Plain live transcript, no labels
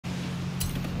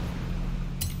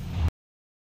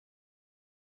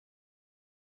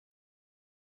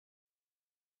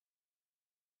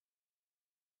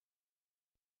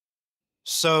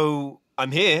So,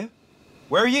 I'm here.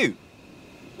 Where are you?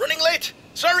 Running late.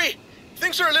 Sorry.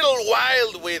 Things are a little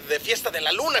wild with the Fiesta de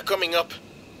la Luna coming up.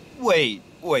 Wait.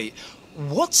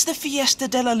 What's the Fiesta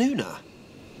de la Luna?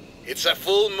 It's a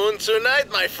full moon tonight,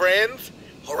 my friend.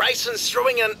 Horizon's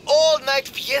throwing an all-night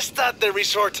fiesta at the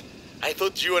resort. I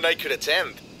thought you and I could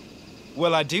attend.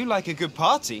 Well, I do like a good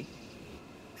party.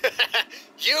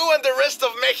 You and the rest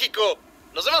of Mexico.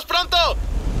 Nos vemos pronto!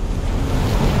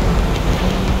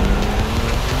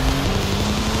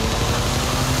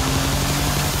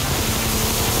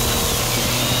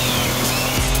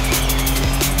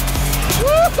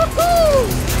 Woo-hoo-hoo!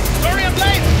 Sorry I'm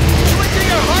late!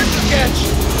 Too hard to catch!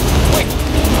 Wait,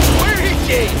 where is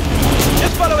he?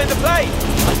 Just following the plane.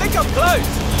 I think I'm close.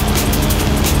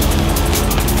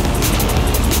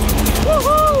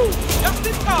 Woohoo! Just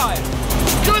in time.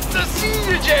 Good to see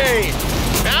you, Jay!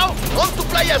 Now, on to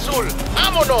Playa Azul.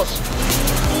 Vámonos!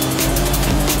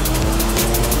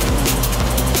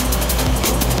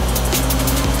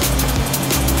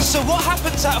 So what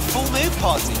happens at a full moon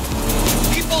party?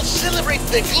 People celebrate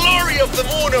the glory of the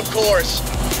moon, of course.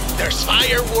 There's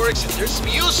fireworks, and there's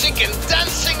music and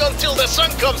dancing until the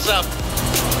sun comes up.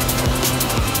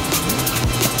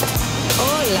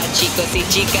 Hola, chicos y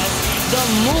chicas. The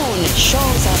moon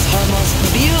shows us her most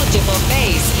beautiful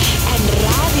face, and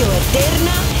Radio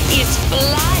Eterna is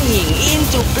flying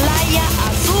into Playa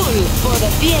Azul for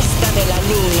the Fiesta de la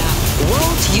Luna.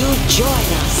 Won't you join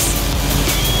us?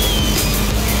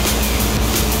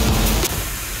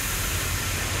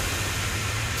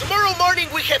 Tomorrow morning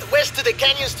we head west to the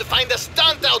canyons to find a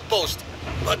stunt outpost.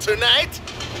 But tonight...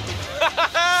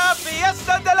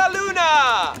 Fiesta de la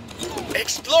Luna!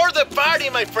 Explore the party,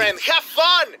 my friend. Have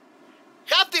fun!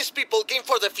 Half these people came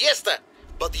for the fiesta,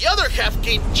 but the other half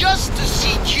came just to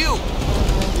see you.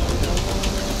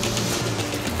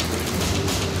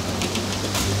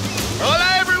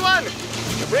 Hola, everyone!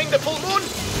 You bring the full moon,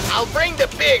 I'll bring the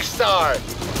big star.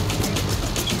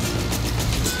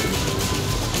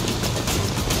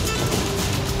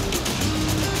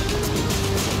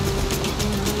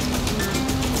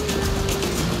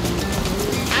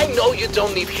 I know you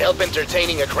don't need help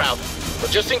entertaining a crowd, but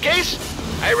just in case,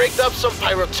 I rigged up some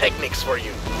pyrotechnics for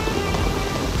you.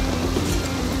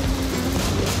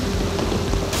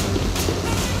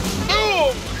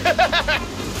 Boom!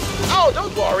 Oh,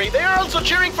 don't worry, they are also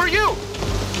cheering for you.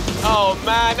 Oh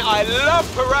man, I love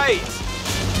parades.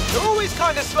 They're always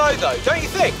kind of slow though, don't you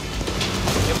think?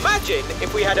 Imagine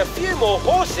if we had a few more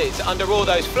horses under all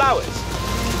those flowers.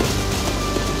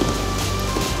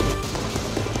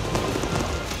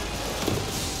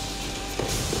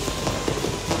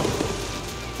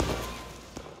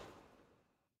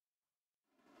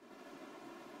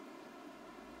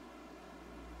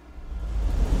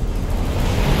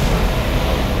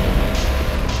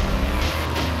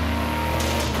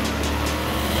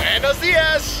 Buenos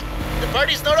dias! The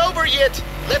party's not over yet.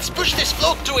 Let's push this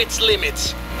float to its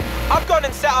limits. I've gone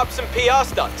and set up some PR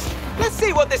stunts. Let's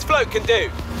see what this float can do.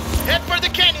 Head for the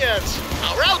canyons.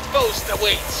 Our outpost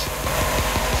awaits.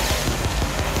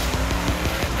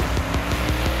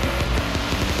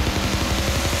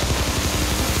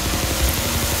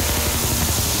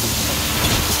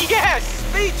 Yes!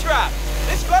 Speed trap!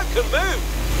 This float can move!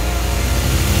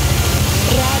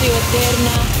 Radio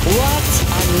Eterna, what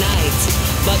a night!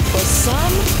 But for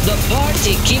some, the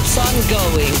party keeps on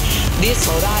going. This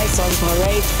Horizon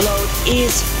parade float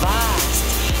is fast.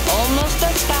 Almost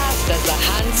as fast as the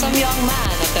handsome young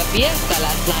man at the fiesta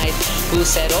last night who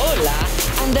said hola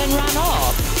and then ran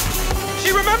off. She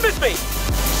remembers me!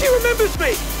 She remembers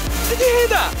me! Did you hear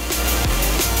that?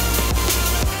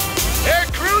 Air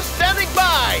crew standing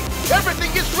by! Everything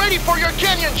is ready for your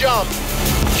canyon jump!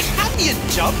 Canyon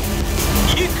jump?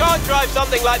 You can't drive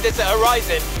something like this at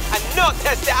Horizon and not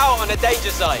test it out on a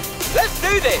danger sign. Let's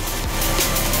do this!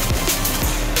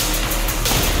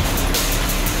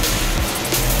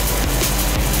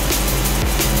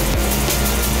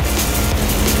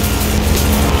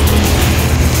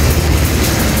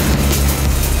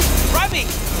 Remy!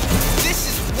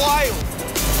 This is wild!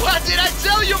 What did I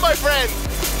tell you, my friend?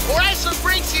 Horizon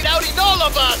brings it out in all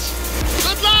of us!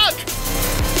 Good luck!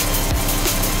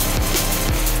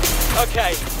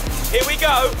 Okay, here we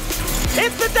go.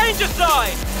 Hit the danger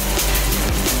sign!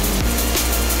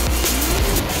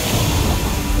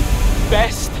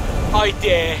 Best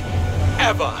idea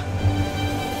ever.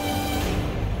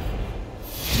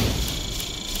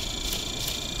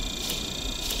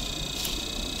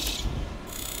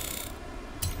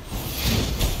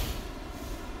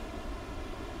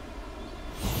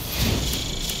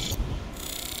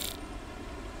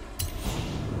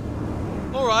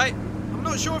 All right. I'm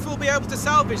not sure if we'll be able to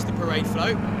salvage the parade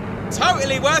float.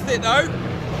 Totally worth it, though.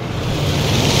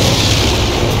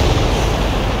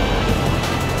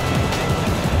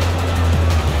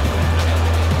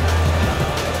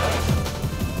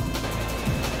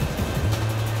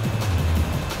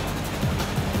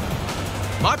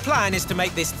 My plan is to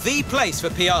make this the place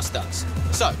for PR stunts.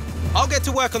 So, I'll get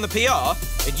to work on the PR,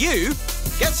 and you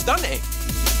get stunting.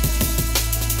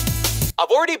 I've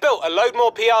already built a load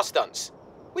more PR stunts.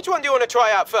 Which one do you want to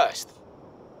try out first?